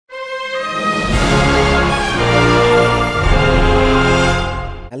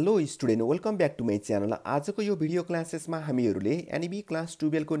Student, welcome back to my channel. आजको यो video क्लासेसमा हामीहरूले एनईबी क्लास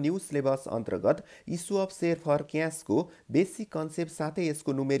 12 को न्यू सिलेबस अन्तर्गत issue of share for क्यासको basic concept साथै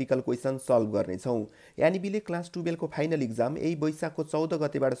यसको न्युमेरिकल क्वेसन सल्भ गर्नेछौँ। एनईबीले क्लास 12 को फाइनल इक्जाम यही वैशाखको 14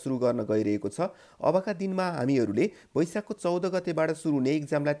 गतेबाट सुरु गर्न गइरहेको छ। अबका दिनमा हामीहरूले वैशाखको 14 गतेबाट सुरु हुने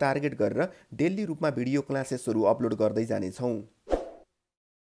इक्जामलाई टार्गेट गरेर डेली रूपमा भिडियो क्लासेसहरू अपलोड गर्दै जानेछौँ।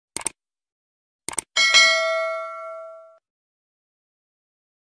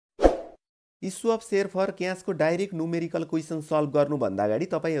 Issue of share for क्यासको direct numerical question solve गर्नुभन्दा अगाडि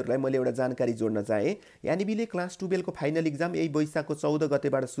तपाईहरुलाई मैले एउटा जानकारी जोड्न चाहे। एनईबीले क्लास 12 को फाइनल इक्जाम यही वैशाखको 14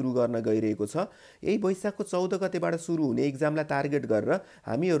 गतेबाट सुरु गर्न गइरहेको छ। यही वैशाखको 14 गतेबाट सुरु हुने इक्जामलाई टार्गेट गरेर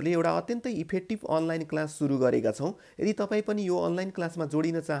हामीहरूले एउटा अत्यन्तै इफेक्टिभ अनलाइन क्लास सुरु गरेका छौँ। यदि तपाई पनि यो अनलाइन क्लासमा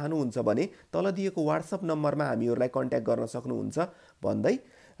जोडिन चाहनुहुन्छ भने तल दिएको व्हाट्सएप नम्बरमा हामीहरूलाई कन्ट्याक्ट गर्न सक्नुहुन्छ भन्दै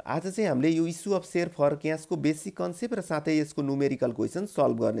आज चाहिँ हामीले यो issue of share for क्यासको basic concept र साथै यसको न्युमेरिकल क्वेसन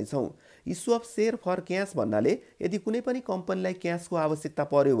सल्भ गर्नेछौँ। Issue of share for cash भन्नाले यदि कुनै पनि कम्पनीलाई क्यासको आवश्यकता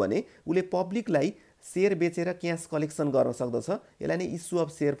पर्यो भने उले पब्लिकलाई सेयर बेचेर क्यास कलेक्सन गर्न सक्दछ। यसलाई नै issue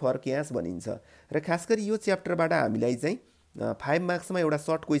of share for cash भनिन्छ। र खास गरी यो च्याप्टरबाट हामीलाई चाहिँ 5 मार्क्समा एउटा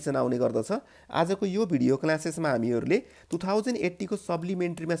सर्ट क्वेसन आउने गर्दछ। आजको यो भिडियो क्लासेसमा हामीहरूले 2080 को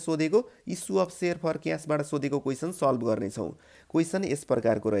सप्लिमेन्ट्रीमा सोधेको इस्यु अफ सेयर फर क्यासबाट सोधेको क्वेसन सल्भ गर्नेछौँ। क्वेसन यस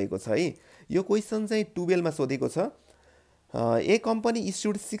प्रकारको रहेको छ है। यो क्वेसन चाहिँ 12 मा सोधेको छ। ए company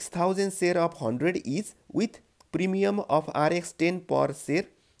issued 6000 share of 100 each with premium of RX 10 per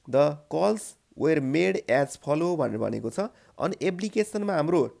share. The calls were made as follow भनेर भनेको छ। अनि एप्लिकेसनमा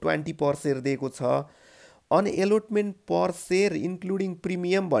हाम्रो 20 पर शेयर दिएको छ। On allotment per share including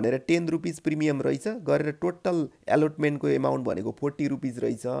premium भनेर 10 रुपिज प्रिमियम रहेछ, गरेर टोटल एलोटमेन्टको एमाउन्ट भनेको 40 रुपिज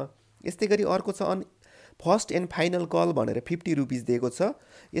रहेछ। यस्तै गरी अर्को छ on first and final call भनेर 50 रुपिज दिएको छ।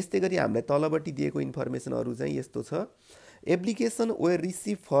 यस्तै गरी हामीलाई तलपट्टि दिएको इन्फर्मेसनहरू चाहिँ यस्तो छ। Application where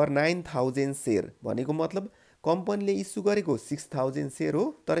receive for 9000 share भनेको मतलब कम्पनीले इस्यु गरेको 6000 शेयर हो,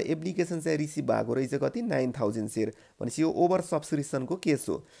 तर एप्लिकेसन चाहिँ रिसिभ भएको रहेछ कति 9000 शेयर। भनेपछि यो ओभर सब्सक्रिप्सनको केस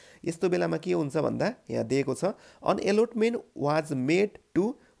हो। यस्तो बेलामा के हुन्छ भन्दा यहाँ दिएको छ on allotment was made to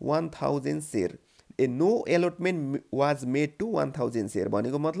 1000 share. No allotment was made to 1000 share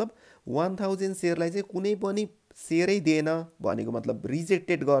भनेको मतलब 1000 शेयरलाई चाहिँ कुनै पनि शेयरै दिएन भनेको मतलब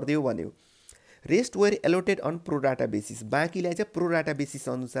रिजेक्टेड गरिदियो भन्यो। Rest where allotted on प्रोडाटा basis, बाँकीलाई चाहिँ प्रोडाटा बेसिस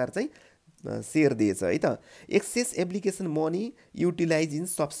अनुसार चाहिँ शेयर दिएछ है त। Access application money utilise in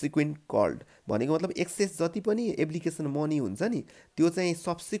सब्सिक्वेन्ट called भनेको मतलब एक्सेस जति पनि एप्लिकेसन मनी हुन्छ नि त्यो चाहिँ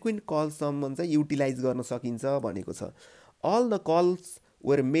सब्सिक्वेन्ट कलसम्म चाहिँ युटिलाइज गर्न सकिन्छ भनेको छ। All the calls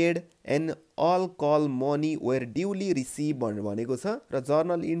were made and all call money where duly receive भनेर भनेको छ। र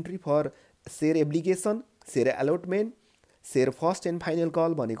journal entry for share application, share allotment, share first and final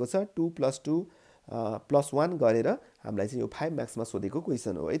call भनेको छ 2 + 2 + 1 गरेर हामीलाई चाहिँ यो 5 मार्क्समा सोधेको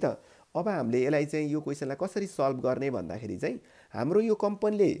क्वेसन हो है त। अब हामीले यसलाई चाहिँ यो क्वेसनलाई कसरी सल्भ गर्ने भन्दाखेरि चाहिँ हाम्रो यो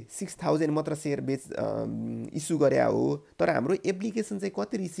कम्पनीले 6000 मात्र सेयर इस्यु गरे हो, तर हाम्रो एप्लिकेसन चाहिँ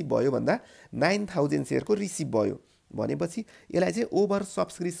कति रिसिभ भयो भन्दा 9000 सेयरको रिसिभ भयो भनेपछि यसलाई चाहिँ ओभर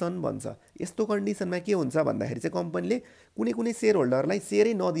सब्सक्रिप्सन भन्छ। यस्तो कन्डिसनमा के हुन्छ भन्दाखेरि चाहिँ कम्पनीले कुनै कुनै सेयर होल्डरलाई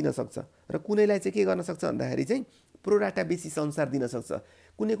सेयरै नदिन सक्छ र कुनैलाई चाहिँ के गर्न सक्छ भन्दाखेरि चाहिँ प्रोडाटा बेसिस अनुसार दिन सक्छ,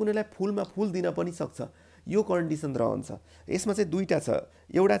 कुनै कुनैलाई फुलमा फुल दिन पनि सक्छ। यो कन्डिसन रहन्छ। यसमा चाहिँ दुईटा छ।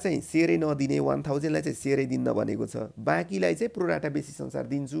 एउटा चाहिँ सेयरै नदिने 1000लाई चाहिँ सेयरै दिन्न भनेको छ, बाँकीलाई चाहिँ प्रोडाटा बेसिस अनुसार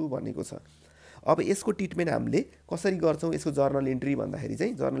दिन्छु भनेको छ। अब यसको ट्रिटमेन्ट हामीले कसरी गर्छौँ यसको जर्नल इन्ट्री भन्दाखेरि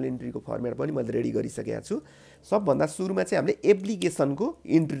चाहिँ जर्नल इन्ट्रीको फर्मेट पनि मैले रेडी गरिसकेको छु। सबभन्दा सुरुमा चाहिँ हामीले एप्लिकेसनको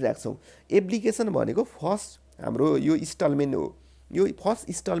इन्ट्री राख्छौँ। एप्लिकेसन भनेको फर्स्ट हाम्रो यो इन्स्टलमेन्ट हो। यो फर्स्ट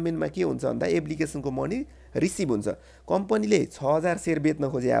इन्स्टलमेन्टमा के हुन्छ भन्दा एप्लिकेसनको मनी रिसिभ हुन्छ। कम्पनीले 6000 सेयर बेच्न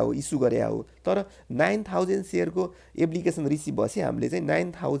खोजे हो, इस्यु गरे हो, तर 9000 सेयरको एप्लिकेसन रिसिभ भएपछि हामीले चाहिँ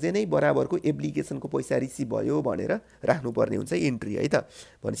 9000 नै बराबरको एप्लिकेसनको पैसा रिसिभ भयो भनेर राख्नुपर्ने हुन्छ इन्ट्री है त।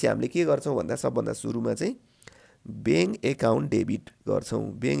 भनेपछि हामीले के गर्छौँ भन्दा सबभन्दा सुरुमा चाहिँ ब्याङ्क एकाउन्ट डेबिट गर्छौँ।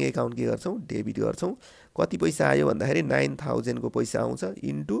 ब्याङ्क एकाउन्ट के गर्छौँ डेबिट गर्छौँ। कति पैसा आयो भन्दाखेरि 9000 को पैसा आउँछ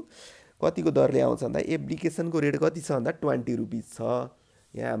इन्टु कतिको दरले आउँछ भन्दा एप्लिकेसनको रेट कति छ भन्दा 20 रुपिज छ।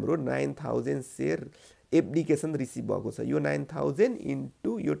 यहाँ हाम्रो 9000 सेयर एप्लिकेसन रिसिभ भएको छ। यो 9000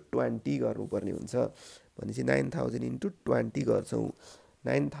 इन्टु यो 20 गर्नुपर्ने हुन्छ। भनेपछि 9000 इन्टु 20 गर्छौँ।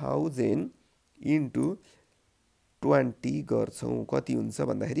 9000 इन्टु 20 गर्छौँ कति हुन्छ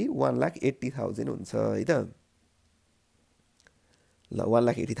भन्दाखेरि 1,80,000 हुन्छ है त। ल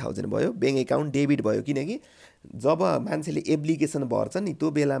 1,80,000 भयो। ब्याङ्क एकाउन्ट डेबिट भयो किनकि जब मान्छेले एप्लिकेसन भर्छ नि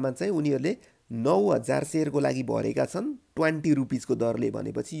त्यो बेलामा चाहिँ उनीहरूले 9000 सेयरको लागि भरेका छन् 20 रुपिजको दरले।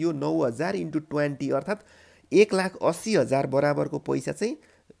 भनेपछि यो 9000 इन्टु 20 अर्थात् 1,80,000 बराबरको पैसा चाहिँ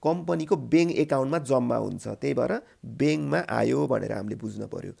कम्पनीको ब्याङ्क एकाउन्टमा जम्मा हुन्छ, त्यही भएर ब्याङ्कमा आयो भनेर हामीले बुझ्न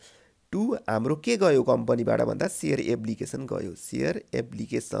पर्यो। 2 हाम्रो के गयो कम्पनीबाट भन्दा सेयर एप्लिकेसन गयो, सेयर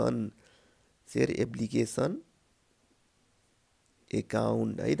एप्लिकेसन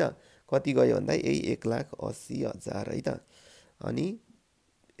एकाउन्ट है त। कति गयो भन्दा यही 1,80,000 है त। अनि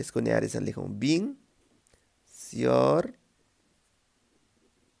यसको न्यारेसन लेखौँ, being share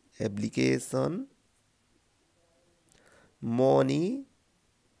application money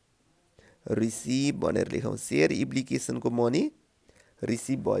receive भनेर लेखौँ, सेयर एप्लिकेसनको मनी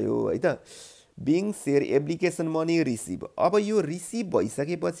रिसिभ भयो है त। Being share application money receive. अब यो रिसिभ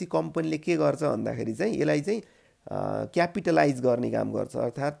भइसकेपछि कम्पनीले के गर्छ भन्दाखेरि चाहिँ यसलाई चाहिँ क्यापिटलाइज गर्ने काम गर्छ,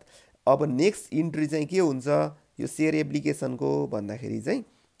 अर्थात् अब नेक्स्ट इन्ट्री चाहिँ के हुन्छ यो सेयर एप्लिकेसनको भन्दाखेरि चाहिँ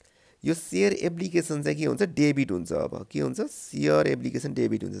यो सेयर एप्लिकेसन चाहिँ के हुन्छ, डेबिट हुन्छ। अब के हुन्छ, सेयर एप्लिकेसन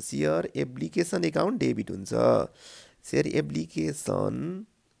डेबिट हुन्छ, सेयर एप्लिकेसन एकाउन्ट डेबिट हुन्छ, share application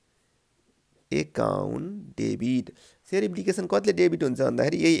account debit. Share application कतिले डेबिट हुन्छ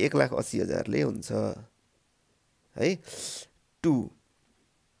भन्दाखेरि यही 1,80,000ले हुन्छ है। 2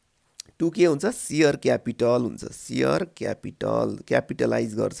 के हुन्छ, सेयर क्यापिटल हुन्छ, सेयर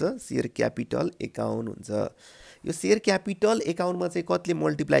क्यापिटलाइज गर्छ, सेयर क्यापिटल एकाउन्ट हुन्छ। यो सेयर क्यापिटल एकाउन्टमा चाहिँ कतिले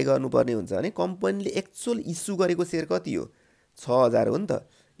मल्टिप्लाई गर्नुपर्ने हुन्छ भने कम्पनीले एक्चुअल इस्यु गरेको सेयर कति हो, 6,000 हो नि त,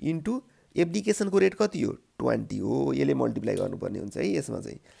 इन्टु एप्लिकेसनको रेट कति हो, 20 हो, यसले मल्टिप्लाई गर्नुपर्ने हुन्छ है यसमा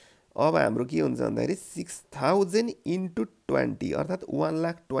चाहिँ। अब हाम्रो के हुन्छ भन्दाखेरि 6,000 इन्टु 20 अर्थात्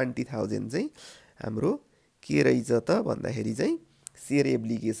 1,20,000 चाहिँ हाम्रो के रहेछ त भन्दाखेरि चाहिँ सेयर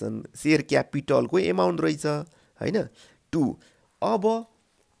एप्लिकेसन सेयर क्यापिटलको एमाउन्ट रहेछ हैन। 2 अब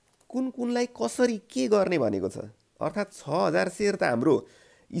कुनलाई कसरी के गर्ने भनेको छ, अर्थात् 6,000 सेयर त हाम्रो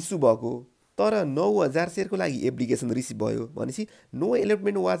इस्यु भएको, तर 9,000 सेयरको लागि एप्लिकेसन रिसिभ भयो भनेपछि no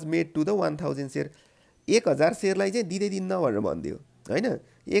allotment was made to the 1,000 share. 1,000 सेयरलाई चाहिँ दिँदै दिन्न भनेर भनिदियो हैन,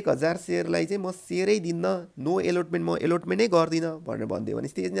 1,000 सेयरलाई चाहिँ म सेयरै दिन्न, नो एलोटमेन्ट म एलोटमेन्टै गर्दिनँ भनेर भनिदियो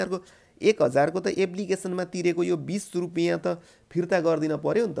भनेपछि यिनीहरूको 1,000 को त एप्लिकेसनमा तिरेको यो 20 रुपियाँ त फिर्ता गरिदिन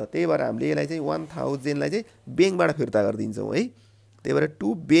पर्यो नि त। त्यही भएर हामीले यसलाई चाहिँ 1,000 लाई चाहिँ ब्याङ्कबाट फिर्ता गरिदिन्छौँ है। त्यही भएर टु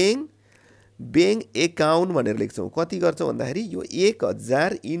ब्याङ्क एकाउन्ट भनेर लेख्छौँ। कति गर्छौँ भन्दाखेरि यो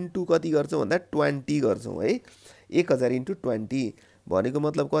 1,000 इन्टु कति गर्छौँ भन्दा 20 गर्छौँ है। 1,000 इन्टु 20 भनेको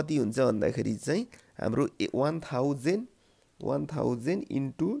मतलब कति हुन्छ भन्दाखेरि चाहिँ हाम्रो 1,000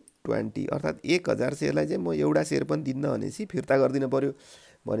 इन्टु 20 अर्थात् 1,000 सेयरलाई चाहिँ म एउटा सेयर पनि दिन्न भनेपछि फिर्ता गरिदिन पर्यो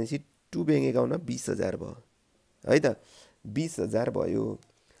भनेपछि टु ब्याङ्क एकाउन्टमा 20,000 भयो है त, 20,000 भयो।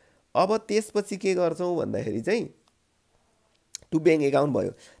 अब त्यसपछि के गर्छौँ भन्दाखेरि चाहिँ टु ब्याङ्क एकाउन्ट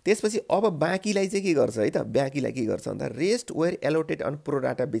भयो, त्यसपछि अब बाँकीलाई चाहिँ के गर्छ है त, बाँकीलाई के गर्छ भन्दा rest where allotted on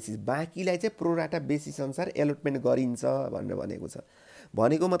pro rata basis, बाँकीलाई चाहिँ प्रोराटा बेसिस अनुसार एलोटमेन्ट गरिन्छ भनेर भनेको छ।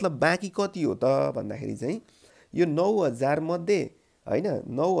 भनेको मतलब बाँकी कति हो त भन्दाखेरि चाहिँ यो 9,000 मध्ये हैन,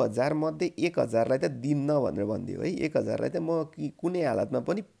 9,000 मध्ये 1,000 लाई त दिन्न भनेर भनिदियो है। 1,000 लाई त म कुनै हालतमा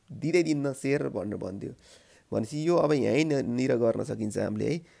पनि दिँदै दिन्न सेयर भनेर भनिदियो भनेपछि यो अब यहीँनिर गर्न सकिन्छ हामीले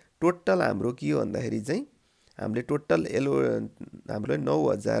है। टोटल हाम्रो के हो भन्दाखेरि चाहिँ हामीले टोटल हाम्रो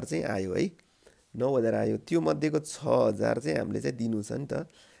 9,000 चाहिँ आयो है, 9,000 आयो, त्यो मध्येको 6,000 चाहिँ हामीले चाहिँ दिनु छ नि त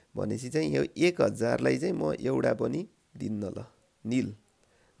भनेपछि चाहिँ यो 1,000 लाई चाहिँ म एउटा पनि दिन्न, ल निल,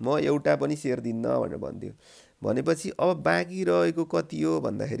 म एउटा पनि सेयर दिन्न भनेर भनिदियो भनेपछि अब बाँकी रहेको कति हो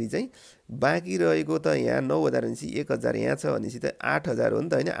भन्दाखेरि चाहिँ बाँकी रहेको त यहाँ 9,000 भनेपछि 1,000 यहाँ छ भनेपछि त 8,000 हो नि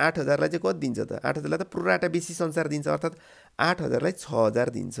त हैन। 8,000 लाई चाहिँ कति दिन्छ त, 8,000 लाई त प्रोराटा बेसिस अनुसार दिन्छ, अर्थात् 8,000 लाई 6,000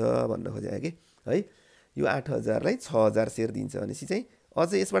 दिन्छ भन्न खोजेको कि है। यो 8,000 लाई 6,000 सेयर दिन्छ भनेपछि चाहिँ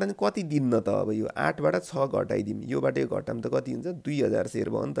अझ यसबाट चाहिँ कति दिन्न त, अब यो 8 बाट 6 घटाइदिउँ, योबाट यो घटाउँ त कति हुन्छ, 2,000 सेयर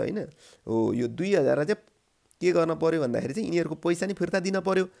भयो नि त हैन। हो यो 2,000 चाहिँ के गर्न पर्यो भन्दाखेरि चाहिँ यिनीहरूको पैसा नि फिर्ता दिन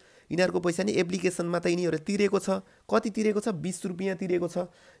पर्यो। यिनीहरूको पैसा नि एप्लिकेसनमा त यिनीहरू तिरेको छ, कति तिरेको छ, 20 रुपियाँ तिरेको छ।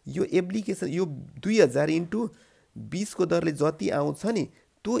 यो एप्लिकेसन यो 2,000 इन्टु 20 को दरले जति आउँछ नि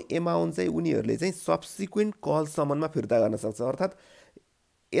त्यो एमाउन्ट चाहिँ उनीहरूले चाहिँ सब्सिक्वेन्ट कलसम्ममा फिर्ता गर्न सक्छ, अर्थात्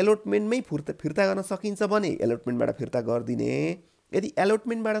एलोटमेन्टमै फिर्ता गर्न सकिन्छ भने एलोटमेन्टबाट फिर्ता गरिदिने, यदि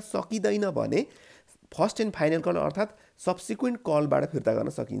एलोटमेन्टबाट सकिँदैन भने फर्स्ट एन्ड फाइनल कल अर्थात् सब्सिक्वेन्ट कलबाट फिर्ता गर्न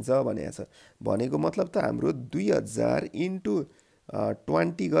सकिन्छ भनेको छ। भनेको मतलब त हाम्रो 2,000 इन्टु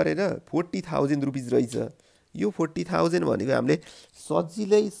 20 गरेर 40,000 रुपिज रहेछ। यो 40,000 भनेको हामीले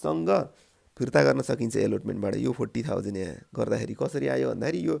सजिलैसँग फिर्ता गर्न सकिन्छ एलोटमेन्टबाट। यो 40,000 यहाँ गर्दाखेरि कसरी आयो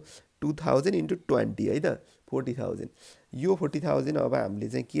भन्दाखेरि यो 2,000 इन्टु 20 है त 40,000। यो 40,000 अब हामीले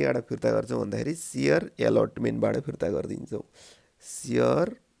चाहिँ केबाट फिर्ता गर्छौँ भन्दाखेरि सेयर एलोटमेन्टबाट फिर्ता गरिदिन्छौँ।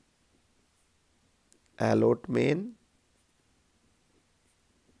 सेयर एलोटमेन्ट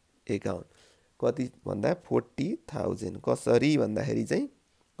एकाउन्ट कति भन्दा 40,000। कसरी भन्दाखेरि चाहिँ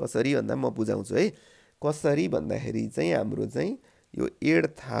कसरी भन्दा म बुझाउँछु है। कसरी भन्दाखेरि चाहिँ हाम्रो चाहिँ यो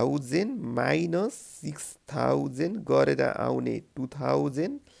 8000 माइनस 6000 गरेर आउने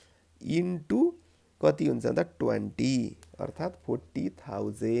 2000 इन्टु कति हुन्छ त 20 अर्थात्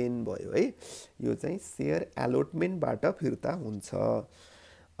 40,000 भयो है। यो चाहिँ सेयर एलोटमेन्टबाट फिर्ता हुन्छ।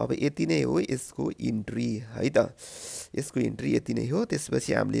 अब यति नै हो यसको इन्ट्री है त। यसको इन्ट्री यति नै हो।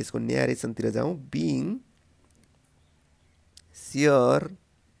 त्यसपछि हामीले यसको न्यारेसनतिर जाउँ। Being share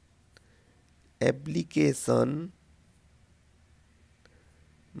application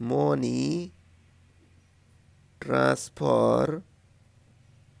money transfer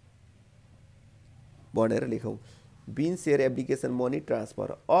भनेर लेखौँ। बिन सेयर एप्लिकेसन मनी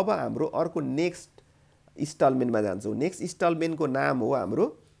ट्रान्सफर। अब हाम्रो अर्को नेक्स्ट इन्स्टलमेन्टमा जान्छौँ। नेक्स्ट इन्स्टलमेन्टको नाम हो हाम्रो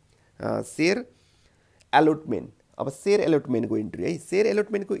सेयर एलोटमेन्ट। अब सेयर एलोटमेन्टको इन्ट्री है। सेयर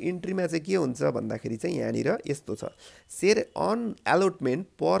एलोटमेन्टको इन्ट्रीमा चाहिँ के हुन्छ भन्दाखेरि चाहिँ यहाँनिर यस्तो छ। Share on allotment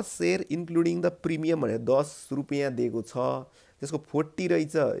per share including the premium भनेर 10 रुपियाँ दिएको छ। त्यसको 40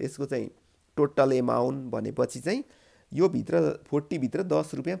 रहेछ यसको चाहिँ टोटल एमाउन्ट भनेपछि चाहिँ यो भित्र 40 भित्र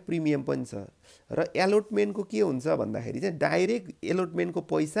 10 रुपियाँ प्रिमियम पनि छ। र एलोटमेन्टको के हुन्छ भन्दाखेरि चाहिँ डाइरेक्ट एलोटमेन्टको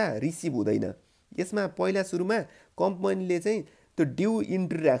पैसा रिसिभ हुँदैन। यसमा पहिला सुरुमा कम्पनीले चाहिँ त्यो ड्यू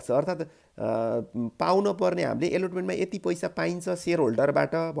इन्ट्री राख्छ। अर्थात् पाउन पर्ने हामीले एलोटमेन्टमा यति पैसा पाइन्छ सेयर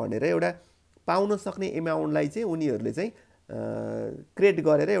होल्डरबाट भनेर एउटा पाउन सक्ने एमाउन्टलाई चाहिँ उनीहरूले चाहिँ क्रिएट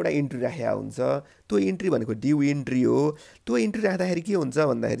गरेर एउटा इन्ट्री राखेको हुन्छ। त्यो इन्ट्री भनेको ड्यू इन्ट्री हो। त्यो इन्ट्री राख्दाखेरि के हुन्छ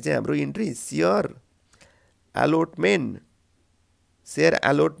भन्दाखेरि चाहिँ हाम्रो entry share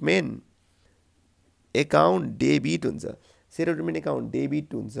allotment account debit हुन्छ। सेयर एलोटमेन्ट एकाउन्ट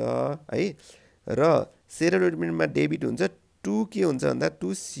डेबिट हुन्छ है। र सेयर एलोटमेन्टमा डेबिट हुन्छ टु के हुन्छ भन्दा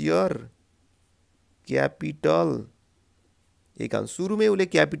टु सेयर क्यापिटल एकाउन्ट। सुरुमै उसले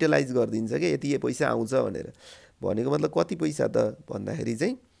क्यापिटलाइज गरिदिन्छ क्या यति पैसा आउँछ भनेर। भनेको मतलब कति पैसा त भन्दाखेरि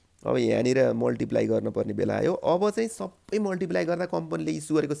चाहिँ अब यहाँनिर मल्टिप्लाई गर्नुपर्ने बेला आयो। अब चाहिँ सबै मल्टिप्लाई गर्दा कम्पनीले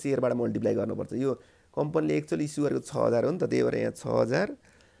इस्यु गरेको सेयरबाट मल्टिप्लाई गर्नुपर्छ। यो कम्पनीले एक्चुअली इस्यु गरेको 6000 हो नि त। त्यही भएर यहाँ 6000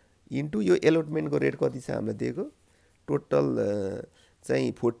 इन्टु यो एलोटमेन्टको रेट कति छ हामीलाई दिएको टोटल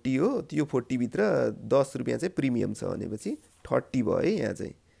चाहिँ 40 हो। त्यो 40 भित्र 10 रुपियाँ चाहिँ प्रिमियम छ भनेपछि 30 भयो है। यहाँ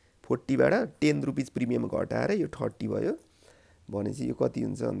चाहिँ 40 बाट 10 रुपिस प्रिमियम घटाएर यो 30 भयो भनेपछि यो कति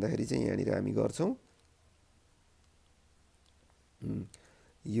हुन्छ भन्दाखेरि चाहिँ यहाँनिर हामी गर्छौँ।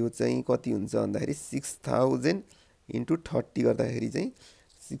 यो चाहिँ कति हुन्छ भन्दाखेरि 6000 इन्टु 30 गर्दाखेरि चाहिँ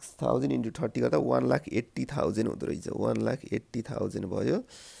 6000 इन्टु 30 गर्दा 1,80,000 हुँदो रहेछ। 1,80,000 भयो।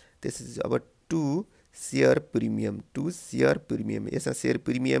 त्यसपछि अब टु सेयर प्रिमियम यसमा सेयर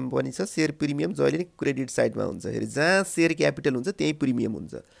प्रिमियम पनि छ। सेयर प्रिमियम जहिले पनि क्रेडिट साइडमा हुन्छ। फेरि जहाँ सेयर क्यापिटल हुन्छ त्यही प्रिमियम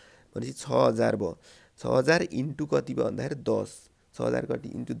हुन्छ भनेपछि 6000 भयो। 6000 इन्टु कति भयो भन्दाखेरि 10। 6000 कति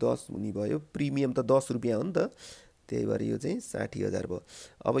इन्टु 10 हुने भयो। प्रिमियम त 10 रुपियाँ हो नि त। त्यही भएर यो चाहिँ 60,000 भयो।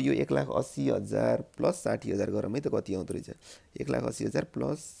 अब यो 1,80,000 प्लस 60,000 गरौँ है त कति आउँदो रहेछ। 1,80,000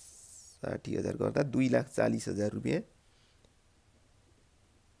 प्लस 60,000 गर्दा 2,40,000 रुपियाँ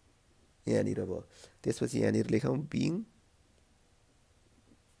यहाँनिर भयो। त्यसपछि यहाँनिर लेखौँ being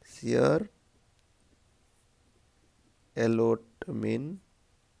share allotment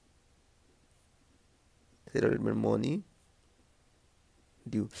money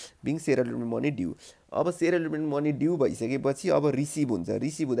due. Being share allotment money due. अब सेयर एलोटमेन्ट मनी ड्यू भइसकेपछि अब रिसिभ हुन्छ।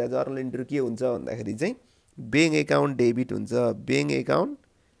 रिसिभ हुँदा जर्नल इन्ट्री के हुन्छ भन्दाखेरि चाहिँ ब्याङ्क एकाउन्ट डेबिट हुन्छ।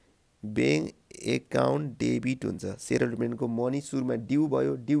 ब्याङ्क एकाउन्ट डेबिट हुन्छ। सेयर एलोटमेन्टको मनी सुरुमा ड्यू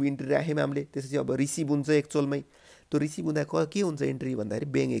भयो। ड्यू इन्ट्री राख्यौँ हामीले। त्यसपछि अब रिसिभ हुन्छ एक्चुअलमै। त्यो रिसिभ हुँदा के हुन्छ इन्ट्री भन्दाखेरि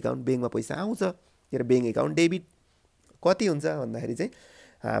ब्याङ्क एकाउन्ट ब्याङ्कमा पैसा आउँछ। तर ब्याङ्क एकाउन्ट डेबिट कति हुन्छ भन्दाखेरि चाहिँ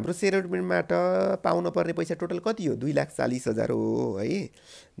हाम्रो सेयर एलोटमेन्टबाट पाउन पर्ने पैसा टोटल कति हो 2,40,000 हो है।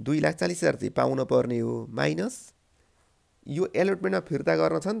 2,40,000 चाहिँ पाउन पर्ने हो माइनस यो एलोटमेन्टमा फिर्ता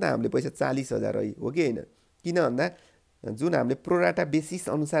गर्न छ नि त हामीले पैसा 40,000 है हो कि होइन। किन भन्दा जुन हामीले प्रोराटा बेसिस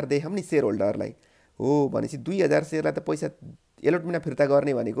अनुसार देखाउँ नि सेयर होल्डरलाई हो भनेपछि 2,000 सेयरलाई त पैसा एलोटमेन्टमा फिर्ता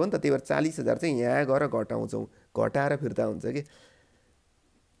गर्ने भनेको हो नि त। त्यही भएर 40,000 चाहिँ यहाँ गएर घटाउँछौँ। घटाएर फिर्ता हुन्छ कि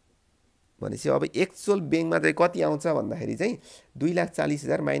भनेपछि अब एक्चुअल ब्याङ्कमा चाहिँ कति आउँछ भन्दाखेरि चाहिँ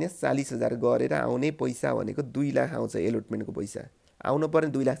 2,40,000 माइनस 40,000 गरेर आउने पैसा भनेको 2 लाख आउँछ। एलोटमेन्टको पैसा आउनु पर्ने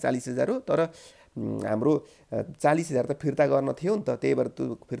 2,40,000 हो। तर हाम्रो 40,000 त फिर्ता गर्न थियो नि त। त्यही भएर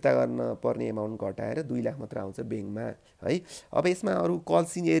त्यो फिर्ता गर्न पर्ने एमाउन्ट घटाएर 2 लाख मात्र आउँछ ब्याङ्कमा है। अब यसमा अरू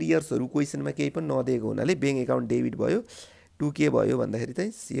कल्सिङ एरियर्सहरू क्वेसनमा केही पनि नदिएको हुनाले ब्याङ्क एकाउन्ट डेबिट भयो। टु के भयो भन्दाखेरि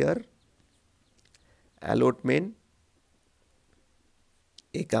चाहिँ सेयर एलोटमेन्ट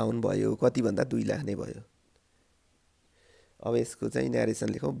एकाउन्ट भयो। कति भन्दा 2 लाख नै भयो। अब यसको चाहिँ न्यारेसन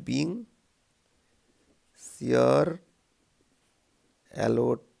लेखौँ बिङ सेयर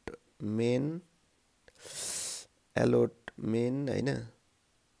एलोटमेन्ट हैन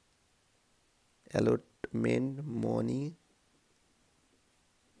एलोटमेन्ट मनी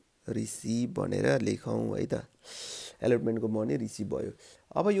रिसिभ भनेर लेखौँ है त। एलोटमेन्टको मनी रिसिभ भयो।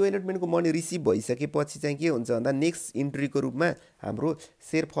 अब यो एलोटमेन्टको मनी रिसिभ भइसकेपछि चाहिँ के हुन्छ भन्दा नेक्स्ट इन्ट्रीको रूपमा हाम्रो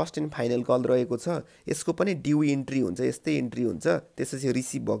share first and final call रहेको छ। यसको पनि ड्यू इन्ट्री हुन्छ, यस्तै इन्ट्री हुन्छ, त्यसपछि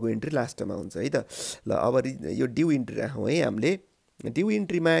रिसिभ भएको इन्ट्री लास्टमा हुन्छ है त। ल अब यो ड्यू इन्ट्री राखौँ है हामीले। ड्यू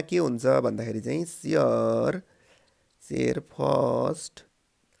इन्ट्रीमा के हुन्छ भन्दाखेरि चाहिँ share first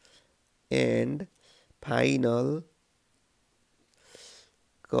and final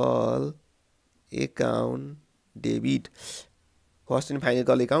call account debit. First and final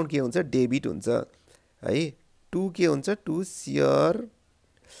call account के हुन्छ डेबिट हुन्छ है। टु के हुन्छ टु सेयर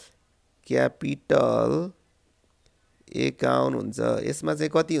क्यापिटल एकाउन्ट हुन्छ। यसमा चाहिँ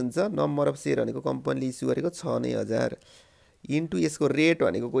कति हुन्छ नम्बर अफ सेयर भनेको कम्पनीले इस्यु गरेको 6,000 इन्टु यसको रेट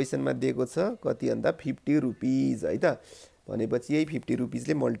भनेको क्वेसनमा दिएको छ कति भन्दा 50 रुपिज है त। भनेपछि यही 50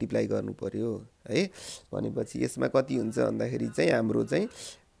 रुपिजले मल्टिप्लाई गर्नु पर्यो है। भनेपछि यसमा कति हुन्छ भन्दाखेरि चाहिँ हाम्रो चाहिँ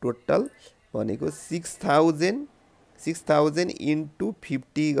टोटल भनेको 6,000 इन्टु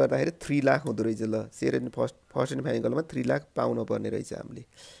 50 गर्दाखेरि 3 लाख हुँदो रहेछ। ल share and first and final कलमा 3 लाख पाउन पर्ने रहेछ हामीले।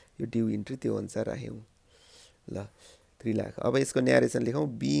 यो ड्यू इन्ट्री त्यो अनुसार राख्यौँ। ल 3 लाख। अब यसको न्यारेसन लेखौँ।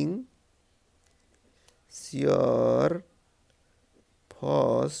 Being share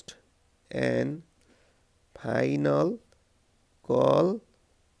first and final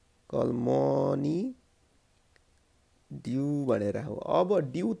call money due भनेर राखौँ। अब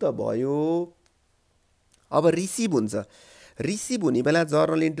ड्यू त भयो, अब रिसिभ हुन्छ। रिसिभ हुने बेला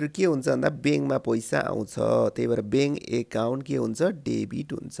जर्नल इन्ट्री के हुन्छ भन्दा ब्याङ्कमा पैसा आउँछ, त्यही भएर ब्याङ्क एकाउन्ट के हुन्छ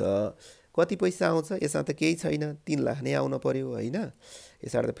डेबिट हुन्छ। कति पैसा आउँछ यसमा त केही छैन, 3 लाख नै आउन पर्यो होइन।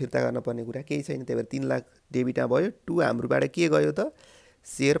 यसबाट त फिर्ता गर्न पर्ने कुरा केही छैन, त्यही भएर 3 लाख डेबिटमा भयो। टु हाम्रोबाट के गयो त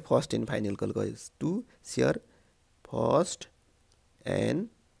share first and final call गयो। To share first and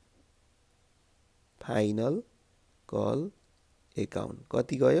final call account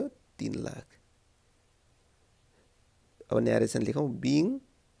कति गयो 3 लाख। अब न्यारेसन लेखौँ।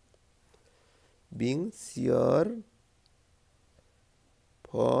 Being share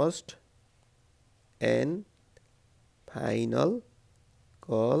first and final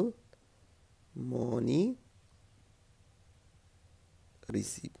call money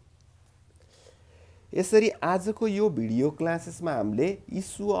receive. यसरी आजको यो भिडियो क्लासेसमा हामीले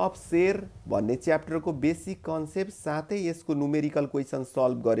इस्यु अफ सेयर भन्ने च्याप्टरको बेसिक कन्सेप्ट साथै यसको न्युमेरिकल क्वेसन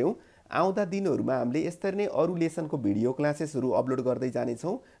सल्भ गऱ्यौँ। आउँदा दिनहरूमा हामीले यसरी नै अरू लेसनको भिडियो क्लासेसहरू अपलोड गर्दै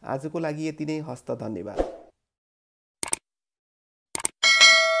जानेछौँ। आजको लागि यति नै। हस्त धन्यवाद।